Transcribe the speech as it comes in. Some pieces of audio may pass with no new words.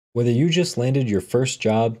Whether you just landed your first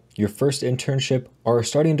job, your first internship, or are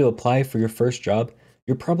starting to apply for your first job,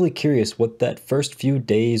 you're probably curious what that first few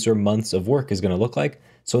days or months of work is going to look like.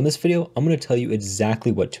 So in this video, I'm going to tell you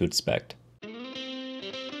exactly what to expect.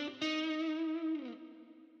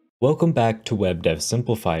 Welcome back to Web Dev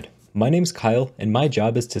Simplified. My name's Kyle, and my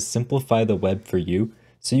job is to simplify the web for you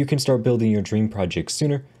so you can start building your dream project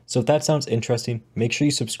sooner. So if that sounds interesting, make sure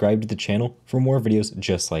you subscribe to the channel for more videos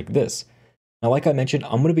just like this. Now, like I mentioned,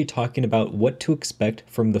 I'm going to be talking about what to expect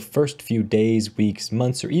from the first few days, weeks,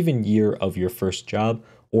 months, or even year of your first job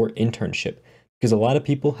or internship, because a lot of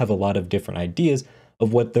people have a lot of different ideas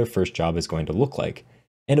of what their first job is going to look like.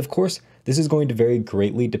 And of course, this is going to vary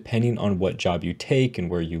greatly depending on what job you take and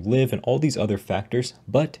where you live and all these other factors.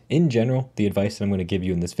 But in general, the advice that I'm going to give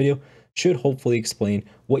you in this video should hopefully explain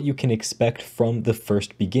what you can expect from the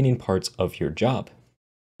first beginning parts of your job.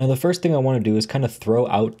 Now, the first thing I want to do is kind of throw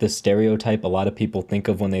out the stereotype a lot of people think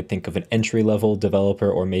of when they think of an entry-level developer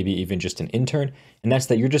or maybe even just an intern, and that's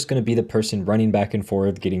that you're just going to be the person running back and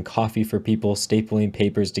forth, getting coffee for people, stapling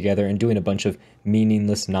papers together, and doing a bunch of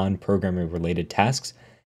meaningless non-programming related tasks.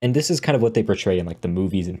 And this is kind of what they portray in like the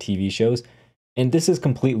movies and TV shows, and this is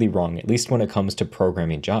completely wrong, at least when it comes to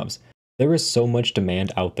programming jobs. There is so much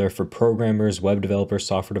demand out there for programmers, web developers,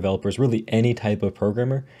 software developers, really any type of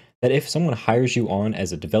programmer, that if someone hires you on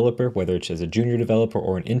as a developer, whether it's as a junior developer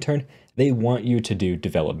or an intern, they want you to do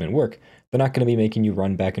development work. They're not going to be making you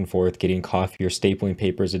run back and forth, getting coffee or stapling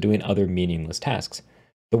papers or doing other meaningless tasks.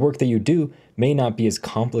 The work that you do may not be as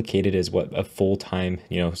complicated as what a full-time,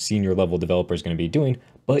 senior level developer is going to be doing,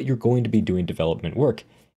 but you're going to be doing development work.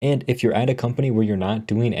 And if you're at a company where you're not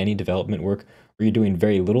doing any development work, or you're doing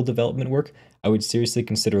very little development work, I would seriously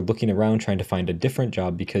consider looking around trying to find a different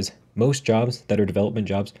job, because most jobs that are development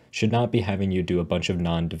jobs should not be having you do a bunch of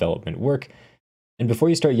non-development work. And before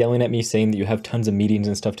you start yelling at me saying that you have tons of meetings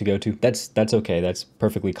and stuff to go to, that's okay. That's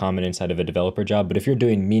perfectly common inside of a developer job. But if you're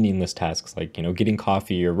doing meaningless tasks like, getting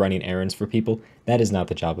coffee or running errands for people, that is not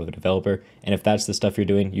the job of a developer. And if that's the stuff you're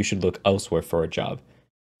doing, you should look elsewhere for a job.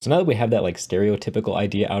 So now that we have that like stereotypical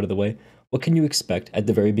idea out of the way, what can you expect at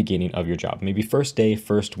the very beginning of your job? Maybe first day,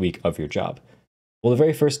 first week of your job. Well, the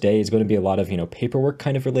very first day is going to be a lot of, paperwork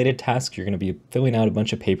kind of related tasks. You're going to be filling out a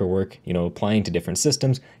bunch of paperwork, applying to different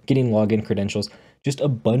systems, getting login credentials, just a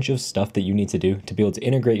bunch of stuff that you need to do to be able to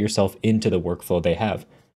integrate yourself into the workflow they have.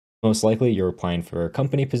 Most likely you're applying for a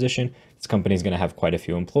company position. This company is going to have quite a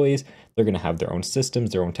few employees. They're going to have their own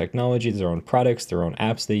systems, their own technology, their own products, their own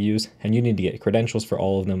apps they use, and you need to get credentials for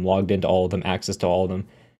all of them, logged into all of them, access to all of them.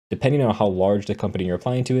 Depending on how large the company you're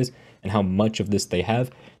applying to is and how much of this they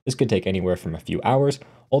have, this could take anywhere from a few hours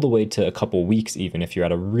all the way to a couple weeks, even if you're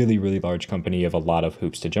at a really, really large company, you have a lot of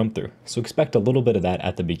hoops to jump through. So expect a little bit of that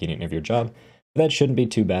at the beginning of your job. But that shouldn't be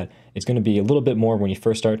too bad. It's going to be a little bit more when you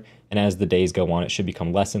first start, and as the days go on, it should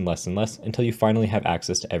become less and less and less until you finally have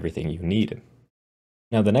access to everything you need.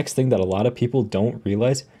 Now, the next thing that a lot of people don't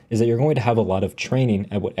realize is that you're going to have a lot of training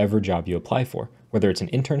at whatever job you apply for. Whether it's an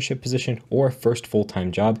internship position or a first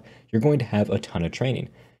full-time job, you're going to have a ton of training.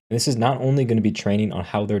 And this is not only going to be training on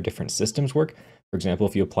how their different systems work. For example,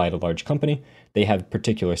 if you apply at a large company, they have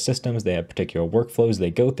particular systems, they have particular workflows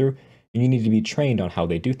they go through, and you need to be trained on how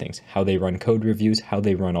they do things, how they run code reviews, how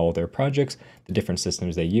they run all their projects, the different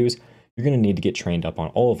systems they use. You're going to need to get trained up on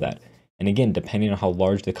all of that. And again, depending on how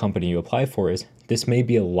large the company you apply for is, this may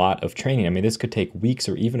be a lot of training. I mean, this could take weeks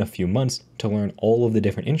or even a few months to learn all of the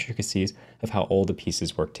different intricacies of how all the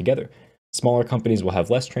pieces work together. Smaller companies will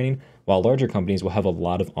have less training, while larger companies will have a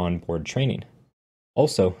lot of onboard training.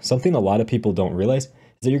 Also, something a lot of people don't realize is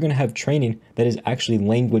that you're going to have training that is actually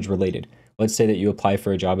language related. Let's say that you apply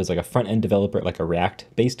for a job as like a front-end developer at like a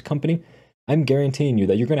React-based company. I'm guaranteeing you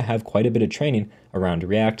that you're going to have quite a bit of training around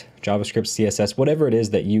React, JavaScript, CSS, whatever it is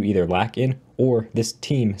that you either lack in or this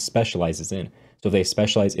team specializes in. So if they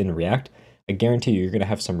specialize in React, I guarantee you're going to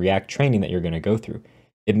have some React training that you're going to go through.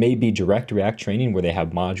 It may be direct React training where they have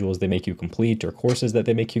modules they make you complete or courses that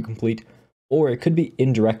they make you complete, or it could be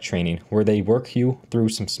indirect training where they work you through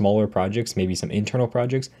some smaller projects, maybe some internal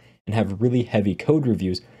projects, and have really heavy code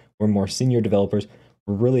reviews where more senior developers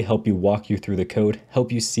will really help you, walk you through the code,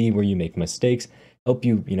 help you see where you make mistakes, help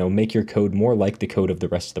you, make your code more like the code of the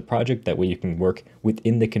rest of the project. That way you can work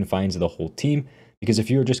within the confines of the whole team. Because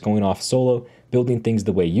if you're just going off solo, building things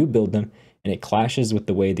the way you build them, and it clashes with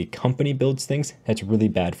the way the company builds things, that's really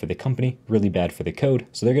bad for the company, really bad for the code.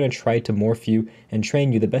 So they're going to try to morph you and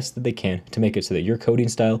train you the best that they can to make it so that your coding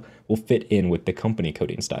style will fit in with the company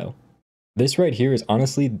coding style. This right here is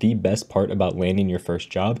honestly the best part about landing your first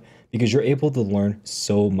job because you're able to learn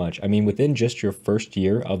so much. I mean, within just your first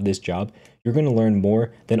year of this job, you're going to learn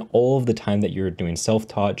more than all of the time that you're doing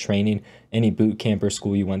self-taught training, any boot camp or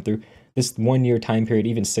school you went through. This 1 year time period,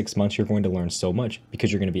 even 6 months, you're going to learn so much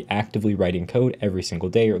because you're going to be actively writing code every single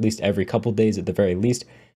day, or at least every couple days at the very least.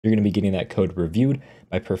 You're going to be getting that code reviewed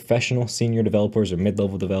by professional senior developers or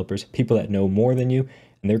mid-level developers, people that know more than you,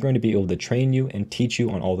 and they're going to be able to train you and teach you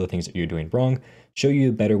on all the things that you're doing wrong, show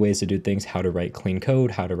you better ways to do things, how to write clean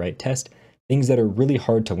code, how to write test, things that are really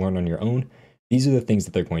hard to learn on your own. These are the things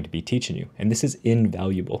that they're going to be teaching you, and this is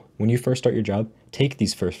invaluable. When you first start your job, take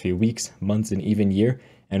these first few weeks, months, and even year,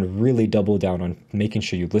 and really double down on making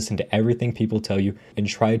sure you listen to everything people tell you and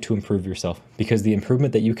try to improve yourself, because the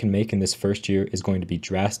improvement that you can make in this first year is going to be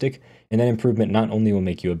drastic, and that improvement not only will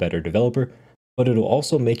make you a better developer, but it'll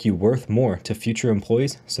also make you worth more to future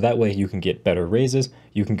employees, so that way you can get better raises,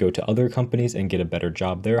 you can go to other companies and get a better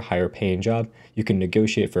job there, higher paying job, you can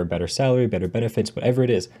negotiate for a better salary, better benefits, whatever it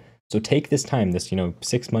is. So take this time, this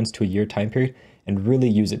 6 months to a year time period, and really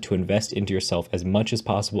use it to invest into yourself as much as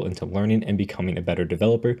possible into learning and becoming a better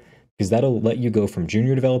developer, because that'll let you go from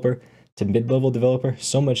junior developer to mid-level developer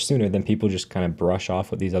so much sooner than people just kind of brush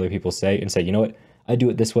off what these other people say and say, you know what, I do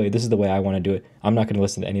it this way, this is the way I want to do it, I'm not going to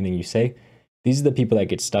listen to anything you say. These are the people that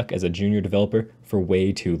get stuck as a junior developer for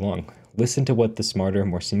way too long. Listen to what the smarter,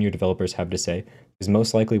 more senior developers have to say, because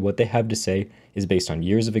most likely what they have to say is based on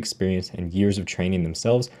years of experience and years of training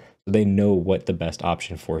themselves, so they know what the best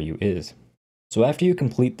option for you is. So after you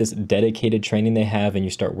complete this dedicated training they have and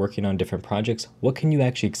you start working on different projects, what can you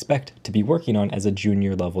actually expect to be working on as a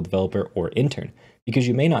junior level developer or intern? Because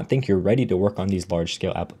you may not think you're ready to work on these large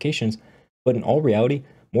scale applications, but in all reality,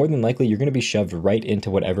 more than likely, you're going to be shoved right into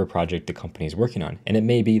whatever project the company is working on. And it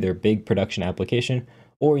may be their big production application,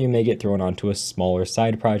 or you may get thrown onto a smaller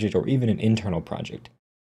side project or even an internal project.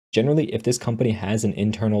 Generally, if this company has an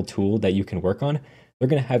internal tool that you can work on, they're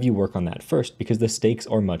going to have you work on that first because the stakes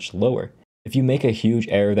are much lower. If you make a huge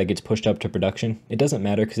error that gets pushed up to production, it doesn't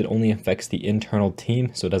matter because it only affects the internal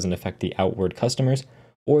team, so it doesn't affect the outward customers,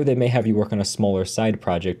 or they may have you work on a smaller side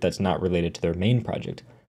project that's not related to their main project.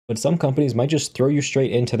 But some companies might just throw you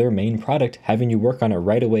straight into their main product, having you work on it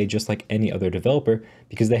right away just like any other developer,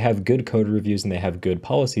 because they have good code reviews and they have good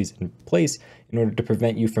policies in place in order to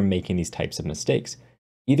prevent you from making these types of mistakes.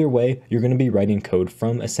 Either way, you're going to be writing code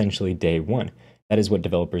from essentially day one. That is what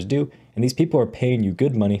developers do, and these people are paying you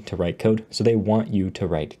good money to write code, so they want you to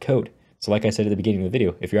write code. So like I said at the beginning of the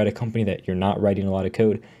video, if you're at a company that you're not writing a lot of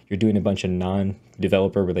code, you're doing a bunch of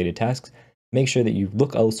non-developer related tasks, make sure that you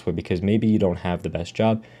look elsewhere because maybe you don't have the best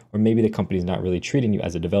job, or maybe the company's not really treating you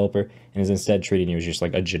as a developer and is instead treating you as just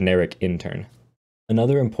like a generic intern.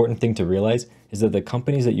 Another important thing to realize is that the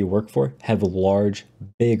companies that you work for have large,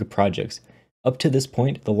 big projects. Up to this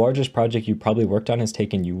point, the largest project you probably worked on has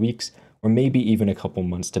taken you weeks or maybe even a couple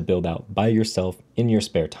months to build out by yourself in your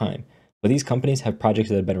spare time. But these companies have projects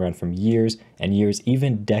that have been around from years and years,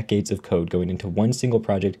 even decades of code going into one single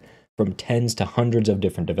project from tens to hundreds of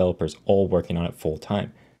different developers all working on it full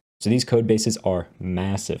time. So these code bases are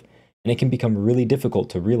massive, and it can become really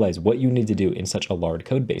difficult to realize what you need to do in such a large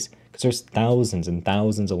code base because there's thousands and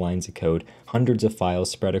thousands of lines of code, hundreds of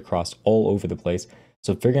files spread across all over the place.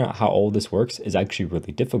 So figuring out how all this works is actually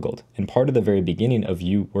really difficult. And part of the very beginning of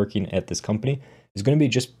you working at this company is going to be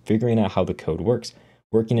just figuring out how the code works,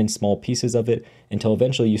 working in small pieces of it until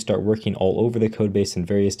eventually you start working all over the code base in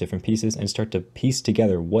various different pieces and start to piece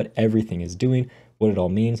together what everything is doing, what it all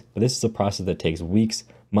means. But this is a process that takes weeks,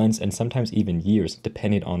 months, and sometimes even years,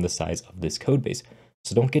 depending on the size of this code base.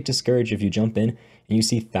 So don't get discouraged if you jump in and you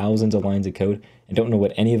see thousands of lines of code and don't know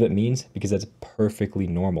what any of it means, because that's perfectly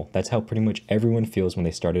normal. That's how pretty much everyone feels when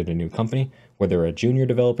they started a new company, whether they're a junior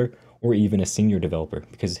developer or even a senior developer,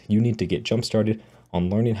 because you need to get jump started on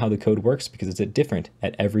learning how the code works because it's different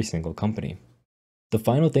at every single company. The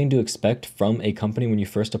final thing to expect from a company when you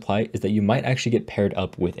first apply is that you might actually get paired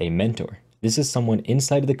up with a mentor. This is someone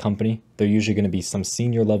inside of the company. They're usually going to be some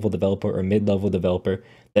senior level developer or mid-level developer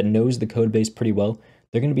that knows the code base pretty well.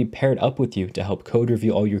 They're going to be paired up with you to help code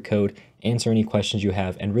review all your code, answer any questions you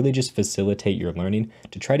have, and really just facilitate your learning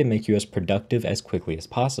to try to make you as productive as quickly as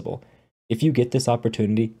possible. If you get this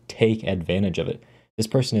opportunity, take advantage of it. This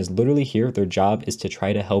person is literally here. Their job is to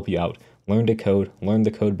try to help you out, learn to code, learn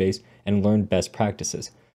the code base, and learn best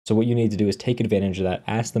practices. So what you need to do is take advantage of that,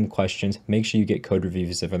 ask them questions, make sure you get code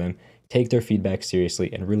reviews for them, take their feedback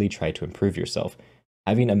seriously, and really try to improve yourself.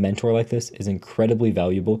 Having a mentor like this is incredibly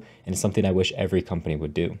valuable and something I wish every company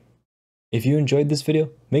would do. If you enjoyed this video,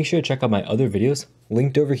 make sure to check out my other videos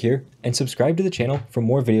linked over here and subscribe to the channel for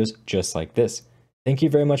more videos just like this. Thank you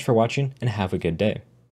very much for watching and have a good day.